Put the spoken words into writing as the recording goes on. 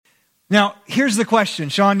Now, here's the question,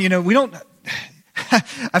 Sean. We don't,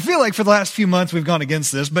 I feel like for the last few months we've gone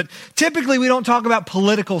against this, but typically we don't talk about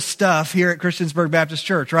political stuff here at Christiansburg Baptist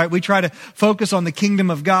Church, right? We try to focus on the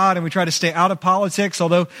kingdom of God and we try to stay out of politics,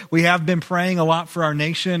 although we have been praying a lot for our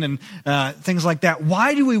nation and things like that.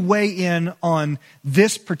 Why do we weigh in on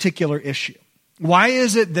this particular issue? Why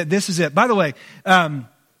is it that this is it? By the way,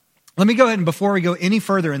 let me go ahead and before we go any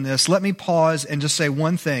further in this, let me pause and just say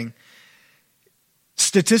one thing.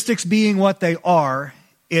 Statistics being what they are,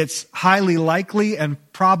 it's highly likely and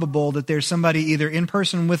probable that there's somebody either in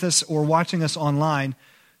person with us or watching us online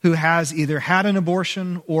who has either had an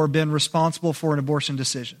abortion or been responsible for an abortion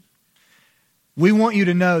decision. We want you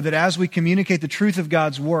to know that as we communicate the truth of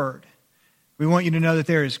God's word, we want you to know that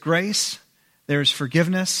there is grace, there is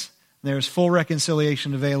forgiveness, there is full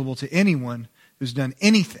reconciliation available to anyone who's done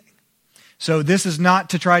anything. So this is not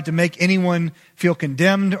to try to make anyone feel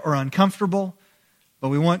condemned or uncomfortable, but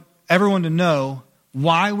we want everyone to know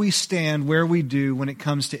why we stand where we do when it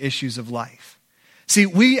comes to issues of life. See,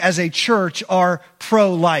 we as a church are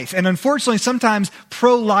pro-life. And unfortunately, sometimes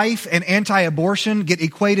pro-life and anti-abortion get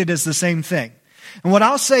equated as the same thing. And what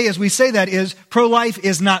I'll say as we say that is pro-life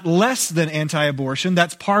is not less than anti-abortion.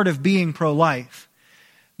 That's part of being pro-life.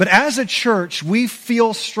 But as a church, we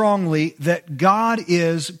feel strongly that God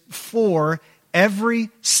is for every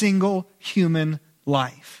single human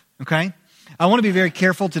life. Okay? I want to be very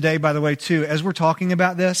careful today, by the way, too, as we're talking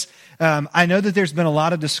about this. I know that there's been a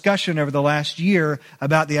lot of discussion over the last year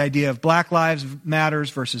about the idea of Black Lives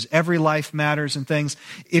Matters versus Every Life Matters and things.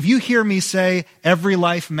 If you hear me say every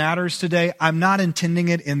life matters today, I'm not intending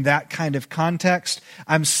it in that kind of context.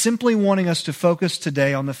 I'm simply wanting us to focus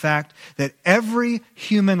today on the fact that every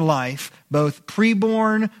human life, both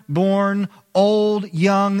preborn, born, old,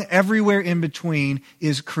 young, everywhere in between,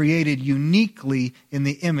 is created uniquely in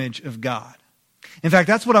the image of God. In fact,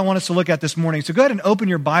 that's what I want us to look at this morning. So go ahead and open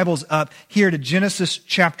your Bibles up here to Genesis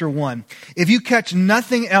chapter 1. If you catch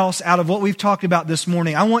nothing else out of what we've talked about this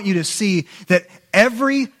morning, I want you to see that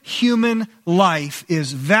every human life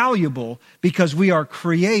is valuable because we are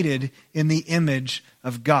created in the image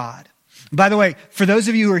of God. By the way, for those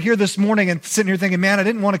of you who are here this morning and sitting here thinking, man, I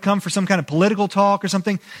didn't want to come for some kind of political talk or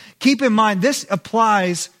something, keep in mind this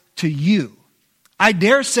applies to you. I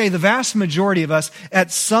dare say the vast majority of us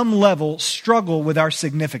at some level struggle with our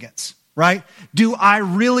significance, right? Do I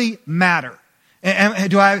really matter?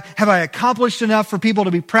 Have I accomplished enough for people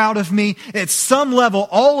to be proud of me? At some level,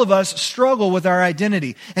 all of us struggle with our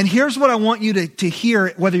identity. And here's what I want you to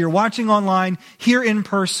hear, whether you're watching online, here in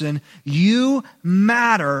person. You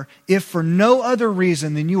matter if for no other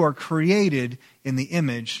reason than you are created in the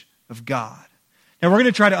image of God. Now, we're going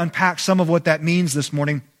to try to unpack some of what that means this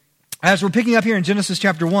morning. As we're picking up here in Genesis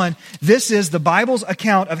chapter 1, this is the Bible's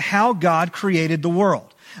account of how God created the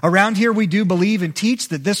world. Around here, we do believe and teach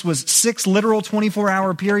that this was 6 literal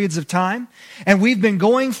 24-hour periods of time. And we've been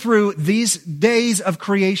going through these days of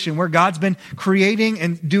creation where God's been creating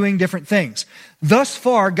and doing different things. Thus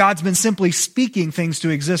far, God's been simply speaking things to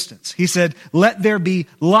existence. He said, let there be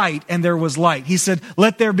light, and there was light. He said,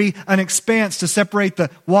 let there be an expanse to separate the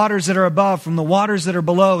waters that are above from the waters that are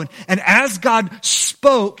below. And as God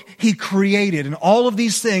spoke, He created, and all of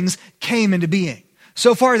these things came into being.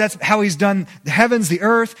 So far, that's how He's done the heavens, the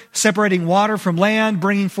earth, separating water from land,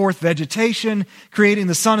 bringing forth vegetation, creating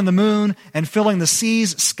the sun and the moon, and filling the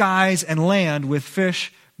seas, skies, and land with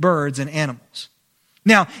fish, birds, and animals.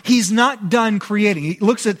 Now, He's not done creating. He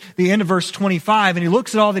looks at the end of verse 25, and He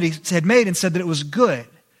looks at all that He had made and said that it was good.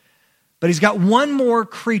 But He's got one more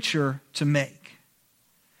creature to make.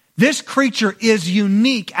 This creature is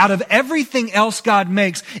unique out of everything else God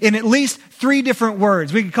makes in at least 3 different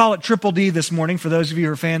words. We could call it Triple D this morning for those of you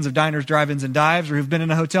who are fans of diners, drive-ins, and dives, or who've been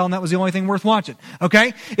in a hotel and that was the only thing worth watching.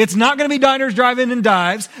 Okay? It's not going to be diners, drive-in, and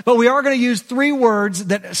dives, but we are going to use 3 words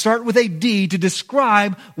that start with a D to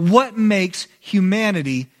describe what makes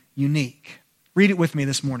humanity unique. Read it with me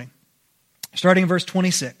this morning. Starting in verse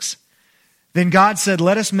 26. Then God said,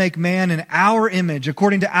 let us make man in our image,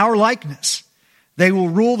 according to our likeness. They will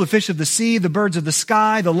rule the fish of the sea, the birds of the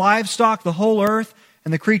sky, the livestock, the whole earth,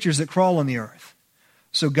 and the creatures that crawl on the earth.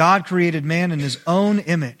 So God created man in His own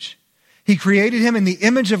image. He created him in the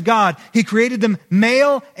image of God. He created them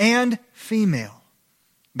male and female.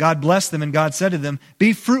 God blessed them, and God said to them,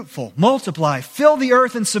 be fruitful, multiply, fill the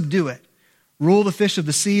earth and subdue it. Rule the fish of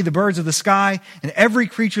the sea, the birds of the sky, and every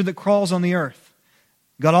creature that crawls on the earth.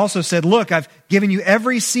 God also said, look, I've given you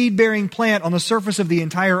every seed-bearing plant on the surface of the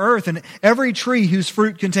entire earth and every tree whose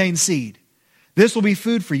fruit contains seed. This will be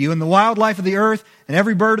food for you and the wildlife of the earth and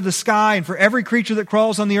every bird of the sky and for every creature that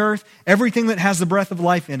crawls on the earth, everything that has the breath of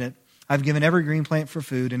life in it. I've given every green plant for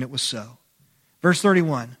food, and it was so. Verse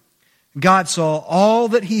 31, God saw all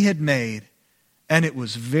that he had made, and it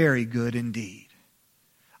was very good indeed.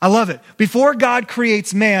 I love it. Before God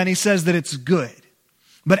creates man, he says that it's good.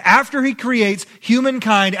 But after he creates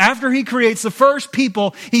humankind, after he creates the first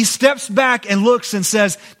people, he steps back and looks and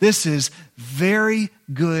says, this is very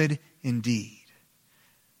good indeed.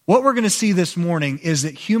 What we're going to see this morning is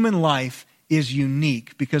that human life is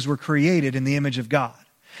unique because we're created in the image of God.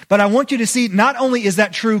 But I want you to see not only is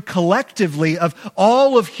that true collectively of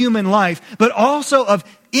all of human life, but also of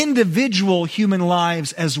individual human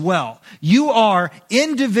lives as well. You are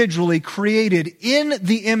individually created in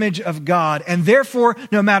the image of God, and therefore,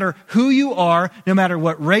 no matter who you are, no matter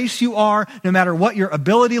what race you are, no matter what your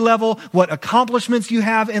ability level, what accomplishments you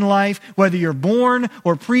have in life, whether you're born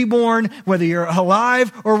or preborn, whether you're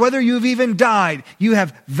alive or whether you've even died, you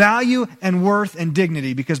have value and worth and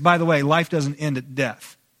dignity because, by the way, life doesn't end at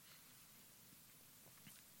death.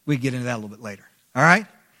 We can get into that a little bit later. All right?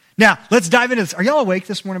 Now, let's dive into this. Are y'all awake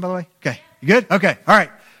this morning, by the way? Okay. You good? Okay. All right.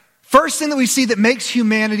 First thing that we see that makes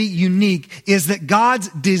humanity unique is that God's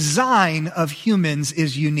design of humans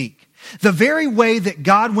is unique. The very way that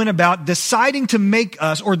God went about deciding to make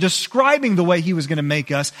us or describing the way he was going to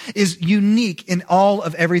make us is unique in all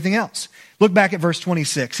of everything else. Look back at verse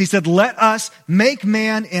 26. He said, let us make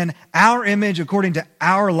man in our image according to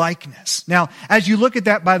our likeness. Now, as you look at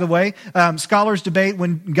that, by the way, scholars debate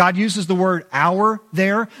when God uses the word our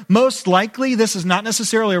there. Most likely, this is not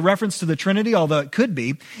necessarily a reference to the Trinity, although it could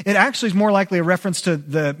be. It actually is more likely a reference to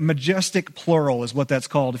the majestic plural is what that's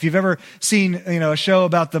called. If you've ever seen, a show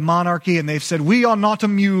about the monarchy and they've said, we are not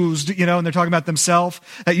amused, and they're talking about themselves,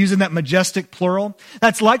 using that majestic plural.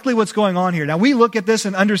 That's likely what's going on here. Now, we look at this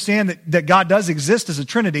and understand that God does exist as a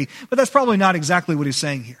Trinity, but that's probably not exactly what he's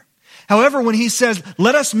saying here. However, when he says,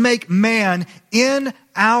 let us make man in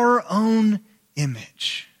our own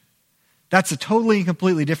image, that's a totally and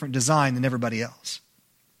completely different design than everybody else.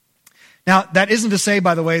 Now, that isn't to say,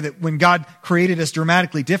 by the way, that when God created us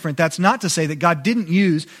dramatically different, that's not to say that God didn't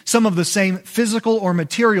use some of the same physical or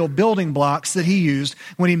material building blocks that he used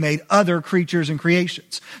when he made other creatures and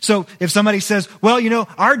creations. So if somebody says, well,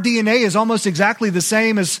 our DNA is almost exactly the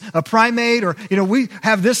same as a primate, or, we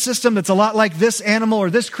have this system that's a lot like this animal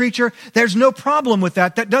or this creature, there's no problem with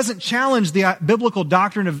that. That doesn't challenge the biblical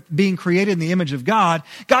doctrine of being created in the image of God.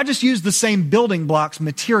 God just used the same building blocks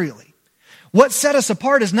materially. What set us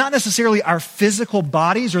apart is not necessarily our physical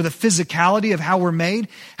bodies or the physicality of how we're made.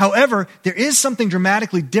 However, there is something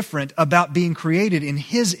dramatically different about being created in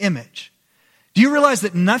his image. Do you realize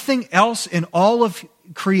that nothing else in all of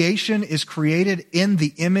creation is created in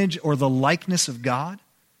the image or the likeness of God?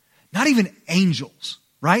 Not even angels,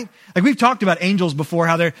 right? Like we've talked about angels before,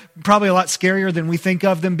 how they're probably a lot scarier than we think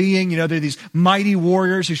of them being. They're these mighty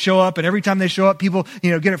warriors who show up, and every time they show up, people,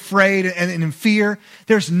 get afraid and in fear.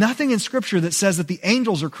 There's nothing in Scripture that says that the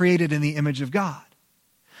angels are created in the image of God.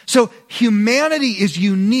 So humanity is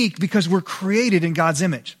unique because we're created in God's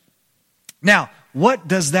image. Now, what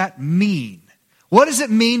does that mean? What does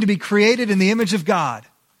it mean to be created in the image of God?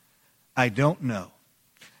 I don't know.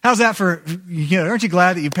 How's that for, aren't you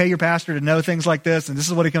glad that you pay your pastor to know things like this and this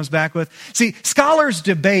is what he comes back with? See, scholars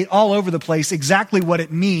debate all over the place exactly what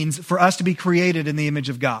it means for us to be created in the image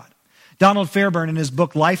of God. Donald Fairburn, in his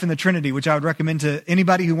book, Life in the Trinity, which I would recommend to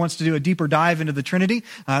anybody who wants to do a deeper dive into the Trinity.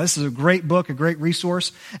 This is a great book, a great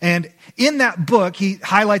resource. And in that book, he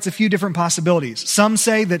highlights a few different possibilities. Some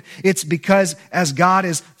say that it's because as God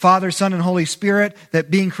is Father, Son, and Holy Spirit, that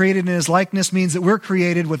being created in his likeness means that we're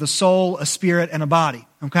created with a soul, a spirit, and a body.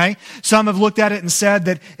 Okay? Some have looked at it and said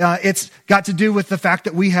that it's got to do with the fact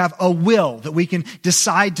that we have a will, that we can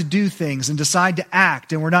decide to do things and decide to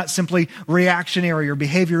act, and we're not simply reactionary or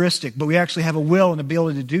behavioristic, but we actually have a will and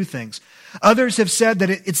ability to do things. Others have said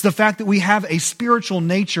that it's the fact that we have a spiritual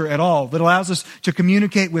nature at all that allows us to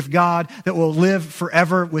communicate with God, that will live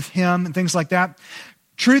forever with him and things like that.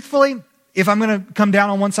 Truthfully, if I'm going to come down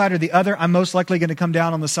on one side or the other, I'm most likely going to come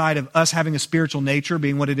down on the side of us having a spiritual nature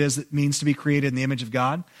being what it is that means to be created in the image of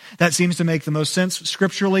God. That seems to make the most sense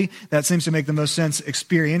scripturally. That seems to make the most sense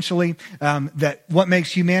experientially. That what makes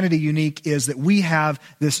humanity unique is that we have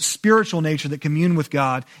this spiritual nature that commune with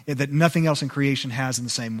God that nothing else in creation has in the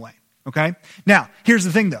same way. Okay? Now, here's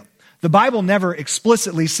the thing though. The Bible never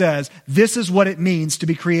explicitly says this is what it means to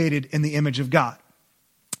be created in the image of God.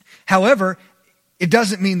 However, it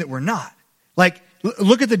doesn't mean that we're not. Like,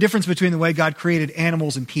 look at the difference between the way God created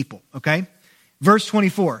animals and people, okay? Verse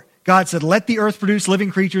 24, God said, let the earth produce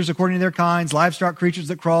living creatures according to their kinds, livestock creatures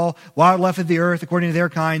that crawl, wildlife of the earth according to their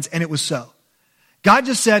kinds, and it was so. God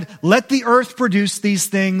just said, let the earth produce these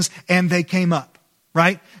things, and they came up.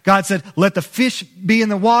 right? God said, let the fish be in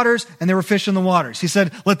the waters, and there were fish in the waters. He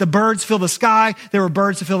said, let the birds fill the sky, there were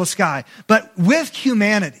birds to fill the sky. But with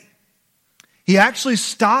humanity, he actually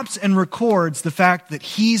stops and records the fact that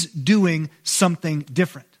he's doing something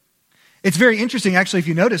different. It's very interesting, actually, if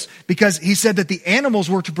you notice, because he said that the animals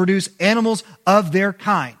were to produce animals of their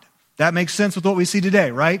kind. That makes sense with what we see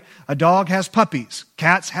today, right? A dog has puppies.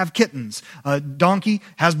 Cats have kittens. A donkey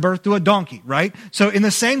has birth to a donkey, right? So in the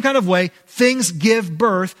same kind of way, things give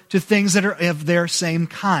birth to things that are of their same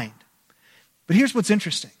kind. But here's what's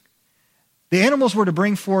interesting. The animals were to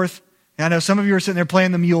bring forth, I know some of you are sitting there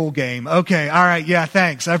playing the mule game. Okay, all right, yeah,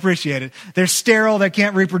 thanks. I appreciate it. They're sterile, they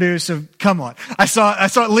can't reproduce, so come on. I saw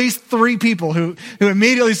at least 3 people who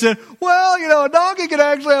immediately said, well, a donkey could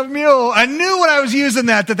actually have a mule. I knew when I was using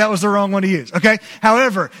that was the wrong one to use, okay?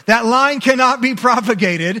 However, that line cannot be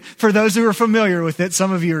propagated for those who are familiar with it.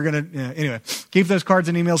 Some of you are going to, anyway, keep those cards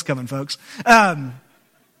and emails coming, folks.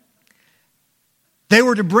 They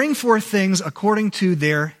were to bring forth things according to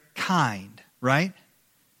their kind, right?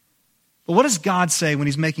 But what does God say when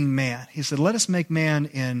he's making man? He said, let us make man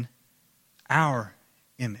in our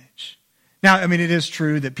image. Now, it is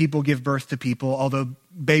true that people give birth to people, although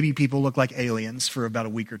baby people look like aliens for about a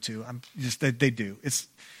week or two. They do.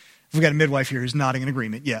 We've got a midwife here who's nodding in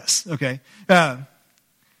agreement. Yes, okay.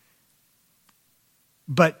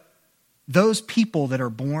 But those people that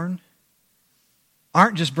are born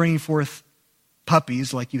aren't just bringing forth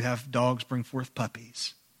puppies like you have dogs bring forth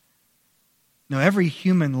puppies. No, every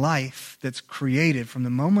human life that's created from the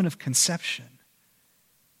moment of conception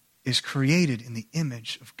is created in the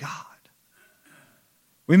image of God.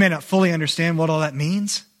 We may not fully understand what all that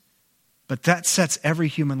means, but that sets every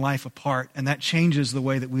human life apart, and that changes the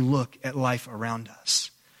way that we look at life around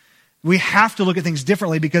us. We have to look at things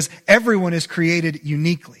differently because everyone is created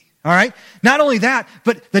uniquely. All right? Not only that,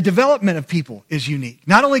 but the development of people is unique.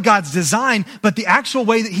 Not only God's design, but the actual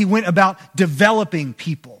way that he went about developing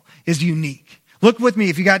people is unique. Look with me,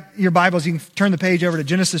 if you got your Bibles, you can turn the page over to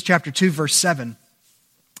Genesis chapter 2, verse 7.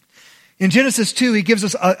 In Genesis 2, he gives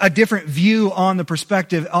us a different view on the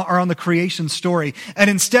perspective, or on the creation story. And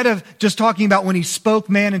instead of just talking about when he spoke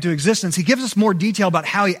man into existence, he gives us more detail about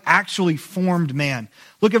how he actually formed man.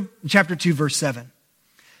 Look at chapter 2, verse 7. It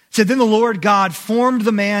said, then the Lord God formed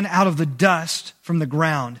the man out of the dust from the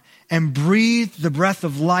ground and breathed the breath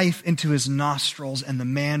of life into his nostrils, and the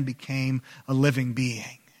man became a living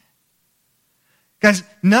being. Guys,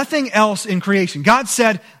 nothing else in creation. God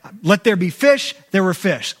said, let there be fish, there were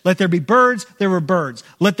fish. Let there be birds, there were birds.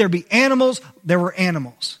 Let there be animals, there were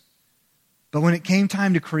animals. But when it came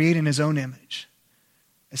time to create in his own image,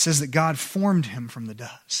 it says that God formed him from the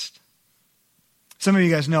dust. Some of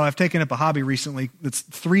you guys know I've taken up a hobby recently that's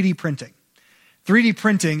 3D printing. 3D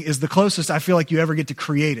printing is the closest I feel like you ever get to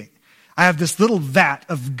creating. I have this little vat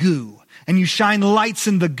of goo, and you shine lights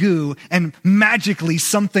in the goo, and magically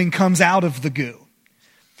something comes out of the goo.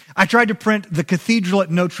 I tried to print the cathedral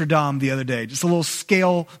at Notre Dame the other day, just a little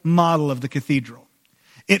scale model of the cathedral.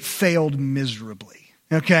 It failed miserably,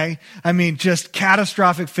 okay? Just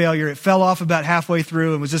catastrophic failure. It fell off about halfway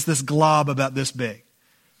through and was just this glob about this big.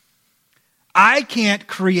 I can't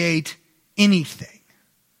create anything.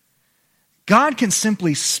 God can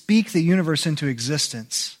simply speak the universe into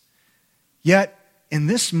existence. Yet, in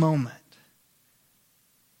this moment,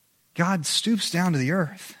 God stoops down to the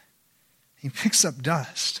earth. He picks up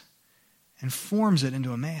dust and forms it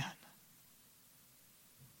into a man.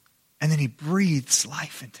 And then he breathes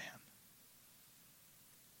life into him.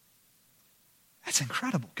 That's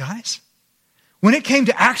incredible, guys. When it came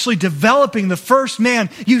to actually developing the first man,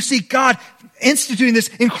 you see God instituting this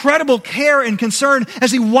incredible care and concern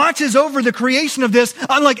as he watches over the creation of this,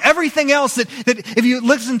 unlike everything else that if you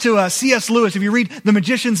listen to C.S. Lewis, if you read The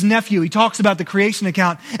Magician's Nephew, he talks about the creation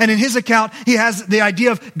account. And in his account, he has the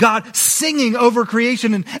idea of God singing over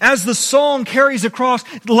creation. And as the song carries across,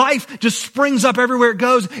 life just springs up everywhere it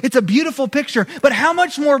goes. It's a beautiful picture. But how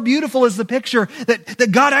much more beautiful is the picture that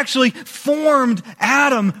God actually formed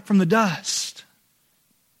Adam from the dust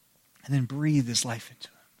and then breathed his life into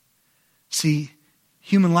him? See,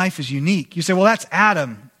 human life is unique. You say, well, that's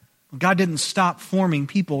Adam. God didn't stop forming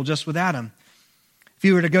people just with Adam. If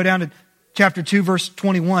you were to go down to chapter 2, verse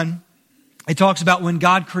 21, it talks about when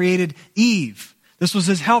God created Eve. This was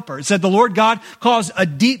his helper. It said, the Lord God caused a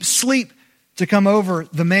deep sleep to come over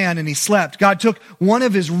the man, and he slept. God took one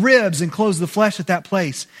of his ribs and closed the flesh at that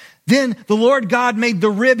place. Then the Lord God made the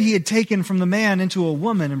rib he had taken from the man into a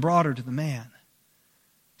woman and brought her to the man.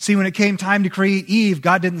 See, when it came time to create Eve,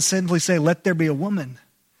 God didn't simply say, let there be a woman.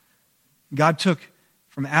 God took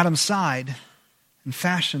from Adam's side and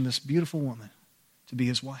fashioned this beautiful woman to be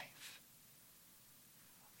his wife.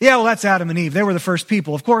 Yeah, well, that's Adam and Eve. They were the first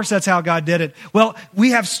people. Of course, that's how God did it. Well, we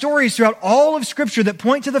have stories throughout all of Scripture that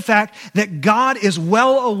point to the fact that God is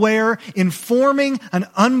well aware in forming an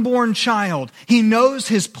unborn child. He knows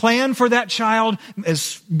his plan for that child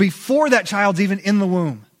as before that child's even in the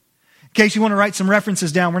womb. In case you want to write some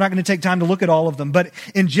references down, we're not going to take time to look at all of them. But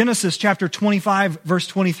in Genesis chapter 25, verse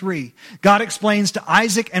 23, God explains to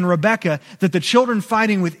Isaac and Rebekah that the children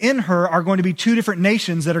fighting within her are going to be two different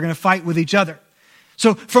nations that are going to fight with each other.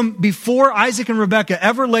 So from before Isaac and Rebekah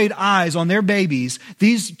ever laid eyes on their babies,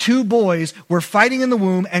 these two boys were fighting in the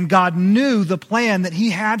womb, and God knew the plan that he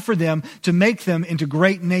had for them to make them into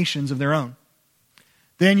great nations of their own.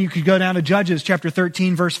 Then you could go down to Judges chapter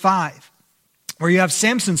 13, verse 5, where you have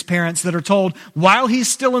Samson's parents that are told while he's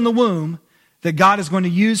still in the womb that God is going to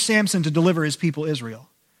use Samson to deliver his people Israel.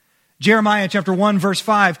 Jeremiah chapter 1 verse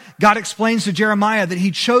 5, God explains to Jeremiah that he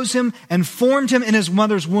chose him and formed him in his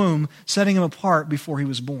mother's womb, setting him apart before he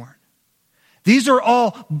was born. These are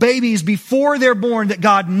all babies before they're born that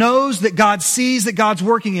God knows, that God sees, that God's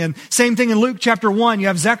working in. Same thing in Luke chapter 1. You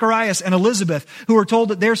have Zacharias and Elizabeth who are told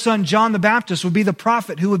that their son John the Baptist would be the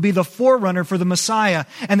prophet who would be the forerunner for the Messiah,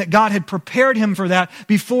 and that God had prepared him for that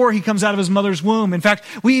before he comes out of his mother's womb. In fact,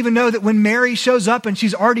 we even know that when Mary shows up and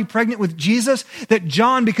she's already pregnant with Jesus, that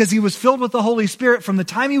John, because he was filled with the Holy Spirit from the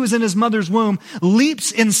time he was in his mother's womb,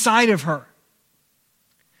 leaps inside of her.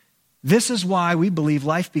 This is why we believe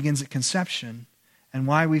life begins at conception and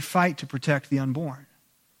why we fight to protect the unborn.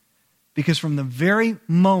 Because from the very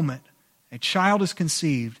moment a child is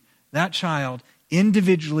conceived, that child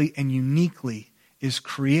individually and uniquely is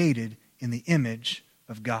created in the image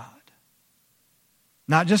of God.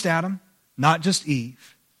 Not just Adam, not just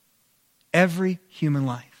Eve, every human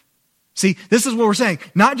life. See, this is what we're saying.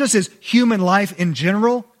 Not just is human life in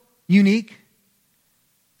general unique,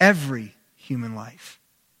 every human life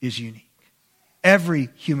is unique. Every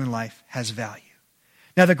human life has value.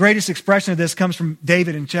 Now, the greatest expression of this comes from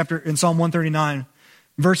David in Psalm 139,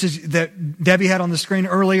 verses that Debbie had on the screen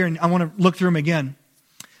earlier, and I want to look through them again.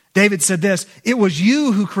 David said this, "It was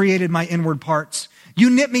you who created my inward parts. You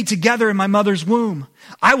knit me together in my mother's womb.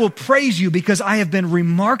 I will praise you because I have been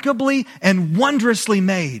remarkably and wondrously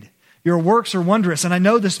made. Your works are wondrous, and I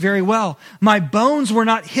know this very well. My bones were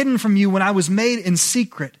not hidden from you when I was made in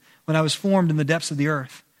secret, when I was formed in the depths of the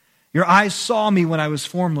earth. Your eyes saw me when I was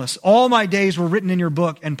formless. All my days were written in your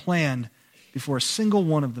book and planned before a single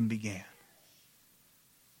one of them began."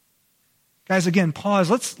 Guys, again, pause.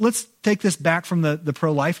 Let's take this back from the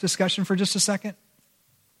pro-life discussion for just a second.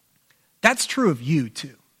 That's true of you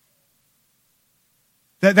too.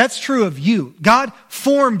 That's true of you. God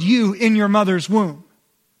formed you in your mother's womb.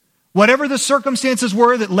 Whatever the circumstances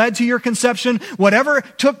were that led to your conception, whatever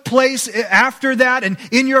took place after that and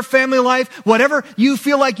in your family life, whatever you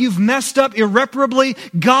feel like you've messed up irreparably,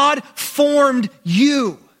 God formed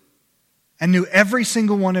you and knew every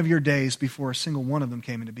single one of your days before a single one of them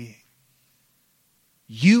came into being.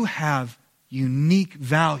 You have unique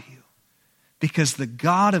value because the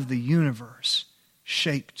God of the universe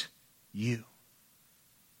shaped you. Isn't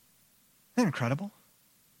that incredible?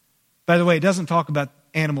 By the way, it doesn't talk about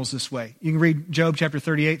animals this way. You can read Job chapter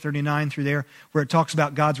 38, 39 through there, where it talks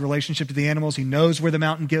about God's relationship to the animals. He knows where the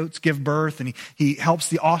mountain goats give birth, and he helps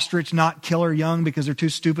the ostrich not kill her young because they're too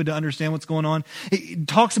stupid to understand what's going on. It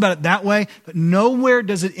talks about it that way, but nowhere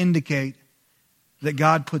does it indicate that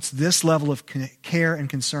God puts this level of care and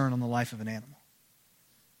concern on the life of an animal.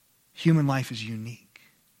 Human life is unique.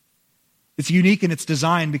 It's unique in its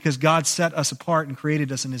design because God set us apart and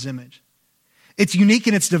created us in his image. It's unique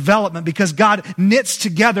in its development because God knits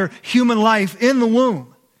together human life in the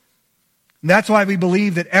womb. And that's why we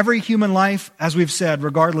believe that every human life, as we've said,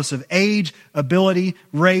 regardless of age, ability,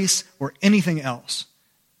 race, or anything else,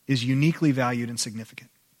 is uniquely valued and significant.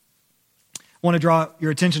 I want to draw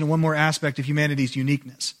your attention to one more aspect of humanity's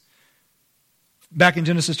uniqueness. Back in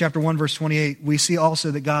Genesis chapter 1, verse 28, we see also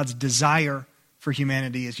that God's desire for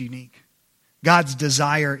humanity is unique. God's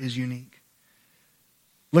desire is unique.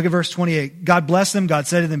 Look at verse 28. God blessed them. God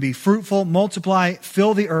said to them, "Be fruitful, multiply,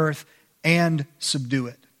 fill the earth, and subdue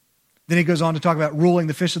it." Then he goes on to talk about ruling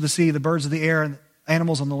the fish of the sea, the birds of the air, and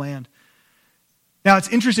animals on the land. Now, it's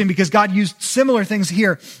interesting because God used similar things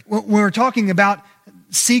here. When we're talking about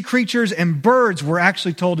sea creatures and birds, we're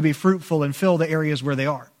actually told to be fruitful and fill the areas where they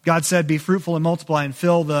are. God said, "Be fruitful and multiply and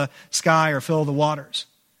fill the sky or fill the waters."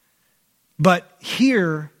 But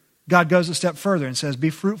here, God goes a step further and says, "Be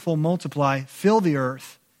fruitful, multiply, fill the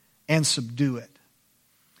earth, and subdue it."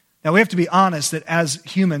 Now, we have to be honest that as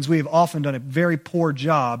humans, we have often done a very poor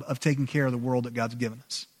job of taking care of the world that God's given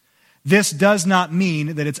us. This does not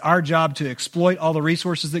mean that it's our job to exploit all the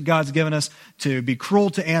resources that God's given us, to be cruel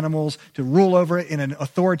to animals, to rule over it in an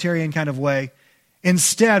authoritarian kind of way.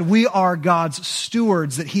 Instead, we are God's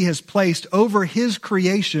stewards that He has placed over His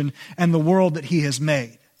creation and the world that He has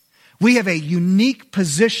made. We have a unique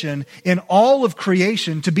position in all of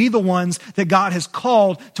creation to be the ones that God has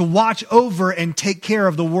called to watch over and take care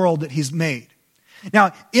of the world that He's made.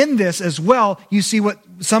 Now, in this as well, you see what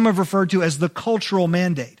some have referred to as the cultural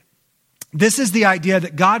mandate. This is the idea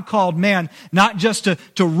that God called man not just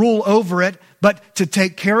to rule over it, but to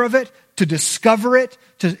take care of it, to discover it,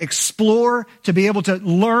 to explore, to be able to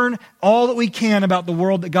learn all that we can about the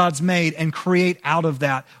world that God's made and create out of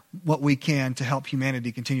that what we can to help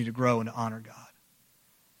humanity continue to grow and to honor God.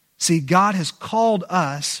 See, God has called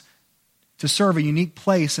us to serve a unique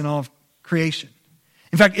place in all of creation.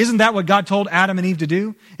 In fact, isn't that what God told Adam and Eve to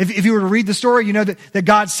do? If you were to read the story, you know that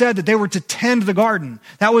God said that they were to tend the garden.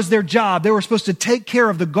 That was their job. They were supposed to take care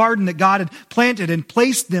of the garden that God had planted and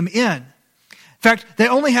placed them in. In fact, they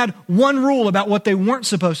only had one rule about what they weren't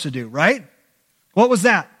supposed to do, right? What was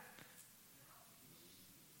that?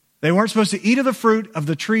 They weren't supposed to eat of the fruit of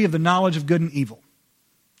the tree of the knowledge of good and evil.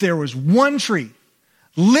 There was one tree.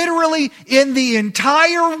 Literally in the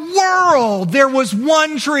entire world, there was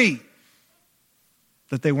one tree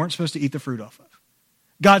that they weren't supposed to eat the fruit off of.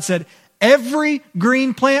 God said, every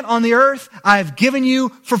green plant on the earth I have given you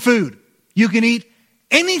for food. You can eat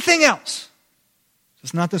anything else.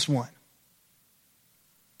 It's not this one.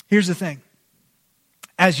 Here's the thing.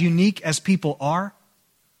 As unique as people are,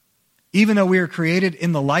 even though we are created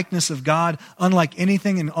in the likeness of God, unlike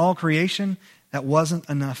anything in all creation, that wasn't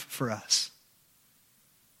enough for us.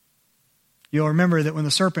 You'll remember that when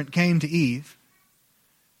the serpent came to Eve,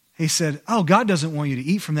 he said, oh, God doesn't want you to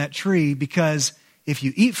eat from that tree because if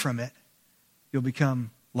you eat from it, you'll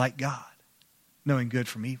become like God, knowing good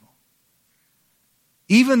from evil.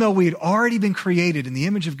 Even though we had already been created in the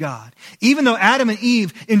image of God, even though Adam and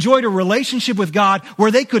Eve enjoyed a relationship with God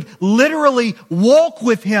where they could literally walk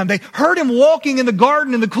with Him, they heard Him walking in the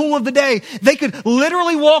garden in the cool of the day, they could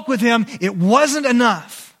literally walk with Him, it wasn't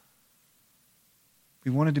enough.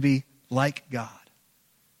 We wanted to be like God.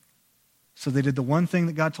 So they did the one thing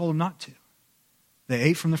that God told them not to. They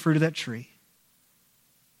ate from the fruit of that tree.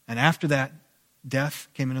 And after that, death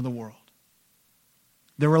came into the world.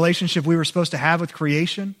 The relationship we were supposed to have with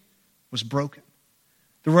creation was broken.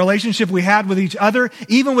 The relationship we had with each other,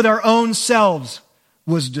 even with our own selves,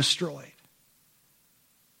 was destroyed.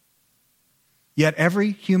 Yet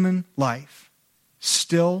every human life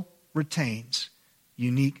still retains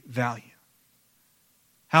unique value.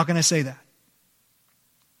 How can I say that?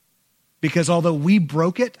 Because although we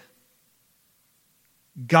broke it,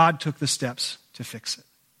 God took the steps to fix it.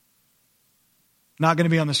 Not going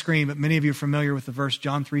to be on the screen, but many of you are familiar with the verse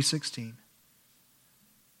John 3:16.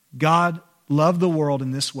 God loved the world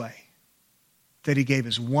in this way, that He gave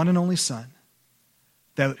His one and only Son,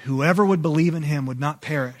 that whoever would believe in Him would not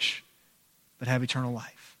perish, but have eternal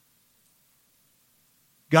life.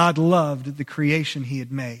 God loved the creation He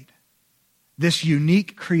had made, this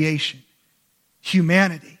unique creation,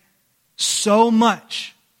 humanity, so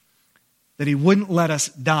much that He wouldn't let us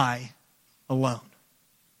die alone.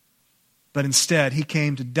 But instead, He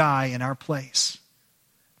came to die in our place,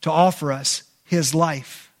 to offer us His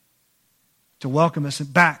life, to welcome us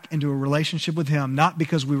back into a relationship with Him, not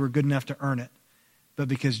because we were good enough to earn it, but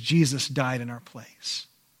because Jesus died in our place.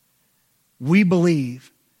 We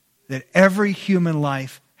believe that every human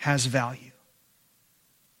life has value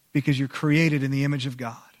because you're created in the image of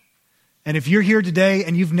God. And if you're here today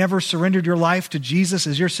and you've never surrendered your life to Jesus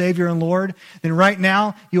as your Savior and Lord, then right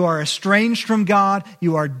now you are estranged from God.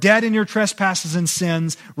 You are dead in your trespasses and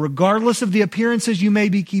sins, regardless of the appearances you may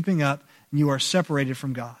be keeping up, and you are separated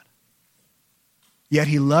from God. Yet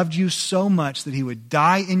He loved you so much that He would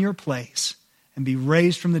die in your place and be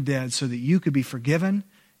raised from the dead so that you could be forgiven,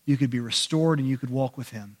 you could be restored, and you could walk with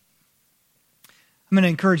Him. I'm going to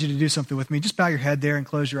encourage you to do something with me. Just bow your head there and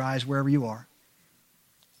close your eyes wherever you are.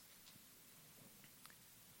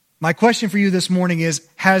 My question for you this morning is,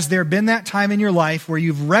 has there been that time in your life where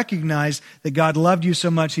you've recognized that God loved you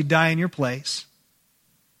so much He'd die in your place?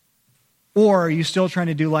 Or are you still trying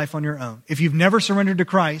to do life on your own? If you've never surrendered to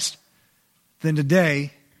Christ, then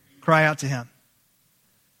today, cry out to Him.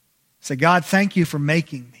 Say, God, thank you for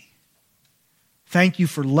making me. Thank you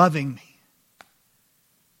for loving me.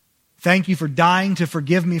 Thank you for dying to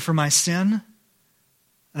forgive me for my sin.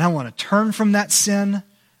 And I want to turn from that sin,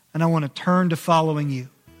 and I want to turn to following you.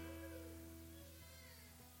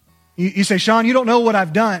 You say, Sean, you don't know what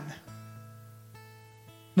I've done.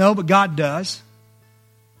 No, but God does.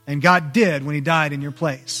 And God did when He died in your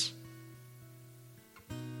place.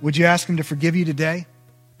 Would you ask him to forgive you today?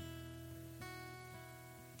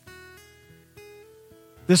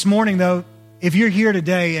 This morning, though, if you're here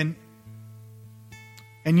today and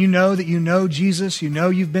you know that you know Jesus, you know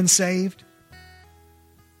you've been saved,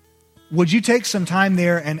 would you take some time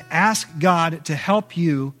there and ask God to help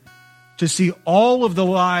you to see all of the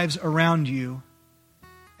lives around you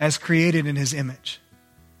as created in His image?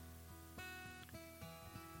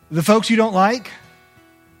 The folks you don't like,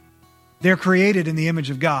 they're created in the image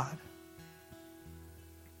of God.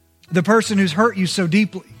 The person who's hurt you so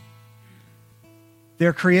deeply,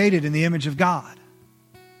 they're created in the image of God.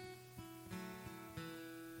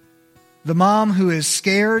 The mom who is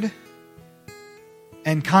scared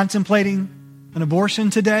and contemplating an abortion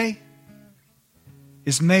today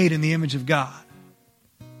is made in the image of God.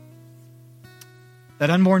 That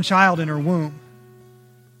unborn child in her womb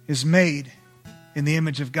is made in the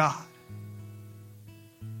image of God.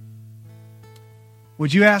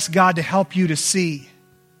 Would you ask God to help you to see,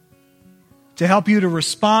 to help you to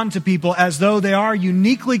respond to people as though they are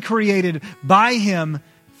uniquely created by Him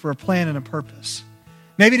for a plan and a purpose?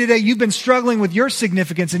 Maybe today you've been struggling with your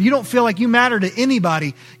significance and you don't feel like you matter to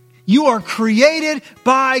anybody. You are created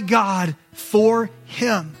by God for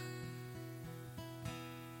Him.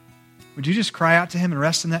 Would you just cry out to Him and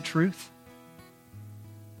rest in that truth?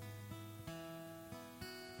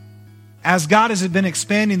 As God has been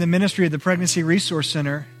expanding the ministry of the Pregnancy Resource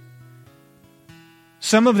Center,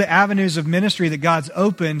 some of the avenues of ministry that God's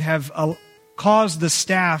opened have caused the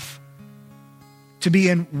staff to be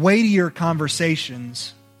in weightier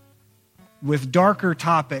conversations with darker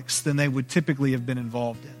topics than they would typically have been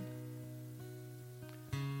involved in.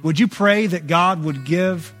 Would you pray that God would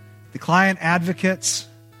give the client advocates,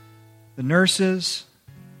 the nurses,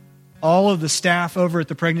 all of the staff over at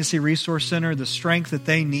the Pregnancy Resource Center the strength that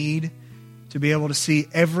they need to be able to see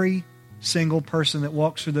every single person that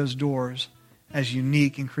walks through those doors as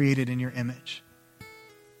unique and created in your image,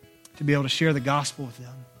 to be able to share the gospel with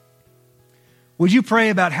them? Would you pray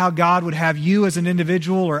about how God would have you as an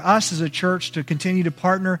individual or us as a church to continue to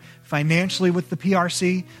partner financially with the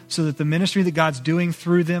PRC so that the ministry that God's doing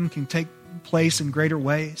through them can take place in greater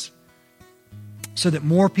ways, so that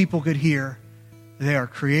more people could hear they are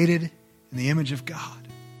created in the image of God?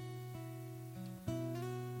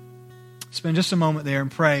 Spend just a moment there and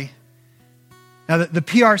pray. Now, the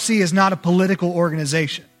PRC is not a political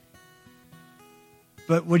organization,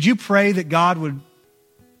 but would you pray that God would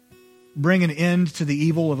bring an end to the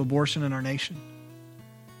evil of abortion in our nation?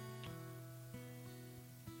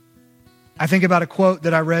 I think about a quote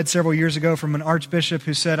that I read several years ago from an archbishop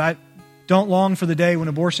who said, "I don't long for the day when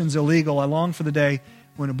abortion's illegal. I long for the day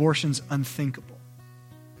when abortion's unthinkable."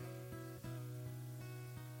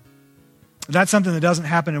 That's something that doesn't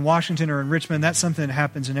happen in Washington or in Richmond. That's something that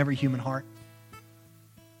happens in every human heart.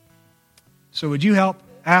 So would you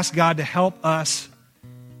ask God to help us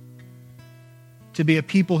to be a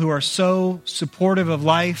people who are so supportive of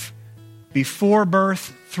life before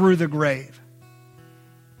birth through the grave,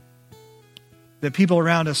 that people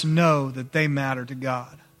around us know that they matter to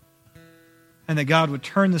God, and that God would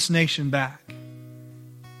turn this nation back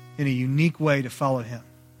in a unique way to follow Him.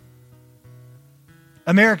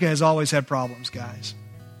 America has always had problems, guys.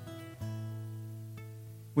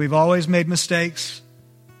 We've always made mistakes,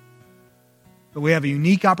 but we have a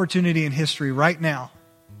unique opportunity in history right now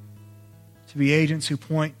to be agents who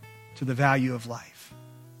point to the value of life.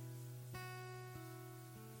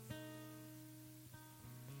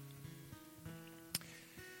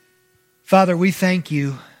 Father, we thank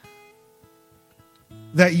you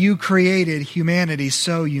that you created humanity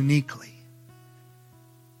so uniquely.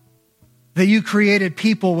 That you created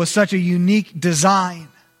people with such a unique design.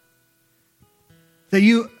 That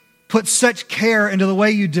you put such care into the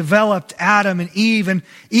way you developed Adam and Eve, and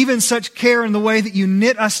even such care in the way that you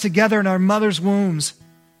knit us together in our mother's wombs.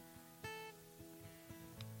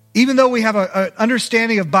 Even though we have an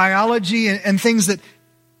understanding of biology and things that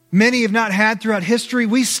many have not had throughout history,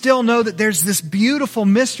 we still know that there's this beautiful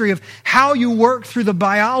mystery of how you work through the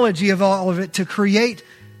biology of all of it to create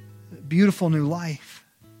beautiful new life.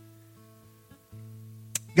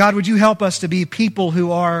 God, would you help us to be people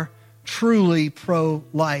who are truly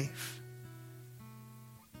pro-life,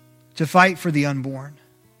 to fight for the unborn,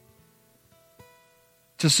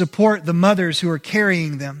 to support the mothers who are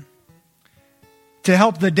carrying them, to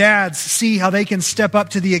help the dads see how they can step up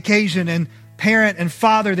to the occasion and parent and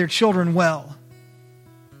father their children well.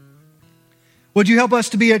 Would you help us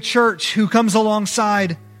to be a church who comes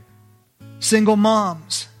alongside single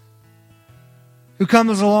moms, who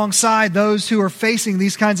comes alongside those who are facing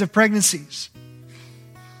these kinds of pregnancies,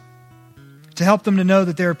 to help them to know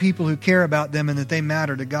that there are people who care about them and that they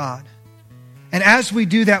matter to God. And as we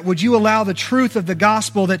do that, would you allow the truth of the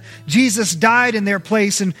gospel that Jesus died in their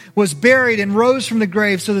place and was buried and rose from the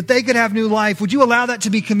grave so that they could have new life? Would you allow that to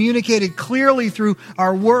be communicated clearly through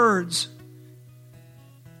our words?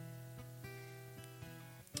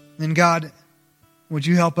 And God, would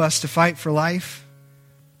you help us to fight for life,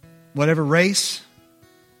 whatever race,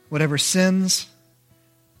 whatever sins,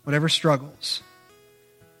 whatever struggles.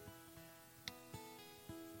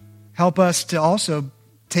 Help us to also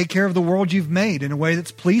take care of the world you've made in a way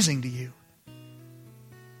that's pleasing to you.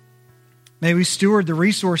 May we steward the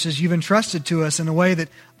resources you've entrusted to us in a way that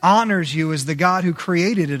honors you as the God who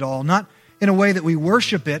created it all, not in a way that we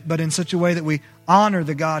worship it, but in such a way that we honor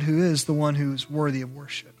the God who is the one who is worthy of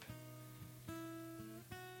worship.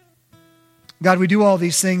 God, we do all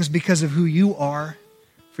these things because of who you are,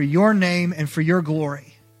 for your name and for your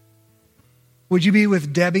glory. Would you be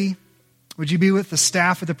with Debbie? Would you be with the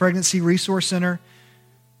staff at the Pregnancy Resource Center?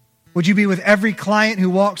 Would you be with every client who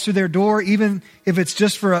walks through their door, even if it's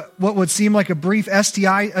just for what would seem like a brief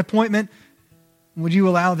STI appointment? Would you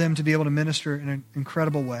allow them to be able to minister in an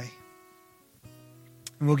incredible way?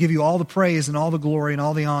 And we'll give you all the praise and all the glory and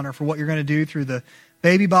all the honor for what you're going to do through the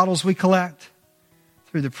baby bottles we collect,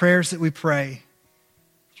 through the prayers that we pray,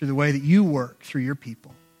 through the way that you work through your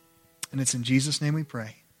people. And it's in Jesus' name we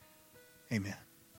pray. Amen.